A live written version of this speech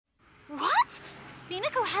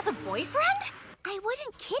Minako has a boyfriend? I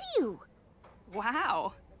wouldn't kid you.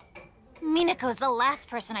 Wow. Minako's the last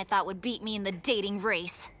person I thought would beat me in the dating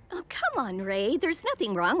race. Oh, come on, Ray. There's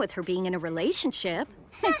nothing wrong with her being in a relationship.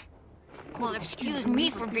 Well, excuse me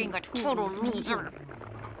for being a total loser.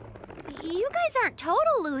 You guys aren't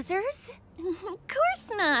total losers. Of course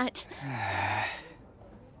not.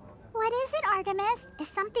 What is it, Artemis? Is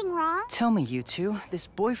something wrong? Tell me, you two, this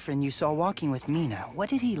boyfriend you saw walking with Mina, what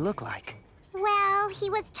did he look like? Well, he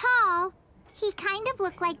was tall. He kind of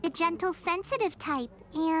looked like the gentle, sensitive type,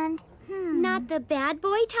 and... Not the bad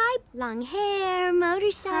boy type? Long hair,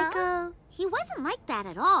 motorcycle... Huh? He wasn't like that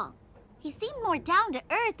at all. He seemed more down to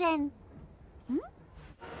earth and...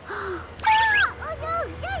 Oh no!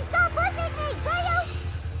 Yay, stop pushing me! Will you?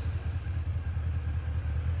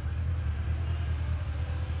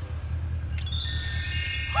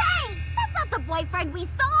 Hey! That's not the boyfriend we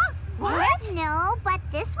saw! What? No, but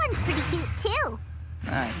this one's pretty cute too.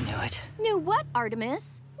 I knew it. Knew what,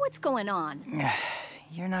 Artemis? What's going on?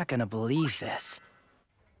 You're not gonna believe this.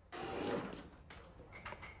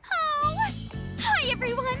 Oh! Hi,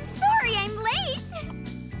 everyone! Sorry I'm late!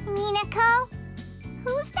 Minako?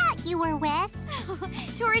 Who's that you were with?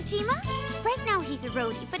 Torajima? Right now he's a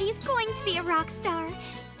roadie, but he's going to be a rock star.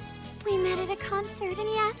 We met at a concert and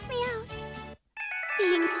he asked me out.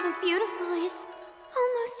 Being so beautiful is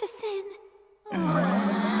almost a sin.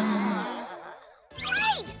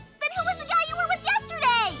 Great! Then who was the guy you were with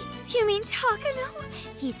yesterday? You mean Takano?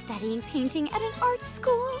 He's studying painting at an art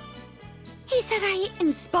school. He said I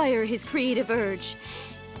inspire his creative urge.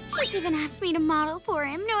 He's even asked me to model for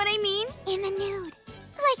him, know what I mean? In the nude.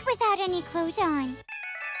 Like without any clothes on.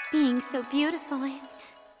 Being so beautiful is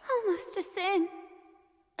almost a sin.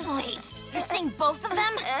 Wait, you're saying both of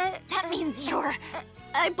them? That means you're...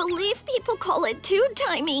 I believe people call it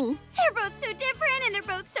two-timing. They're both so different and they're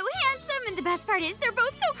both so handsome, and the best part is they're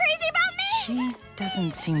both so crazy about me! She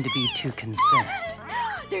doesn't seem to be too concerned.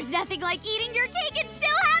 There's nothing like eating your cake and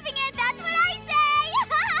still having it, that's what I say!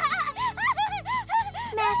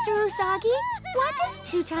 Master Usagi, what does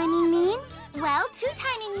two-timing mean? Well,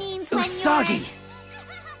 two-timing means when Usagi!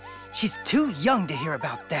 She's too young to hear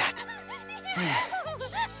about that.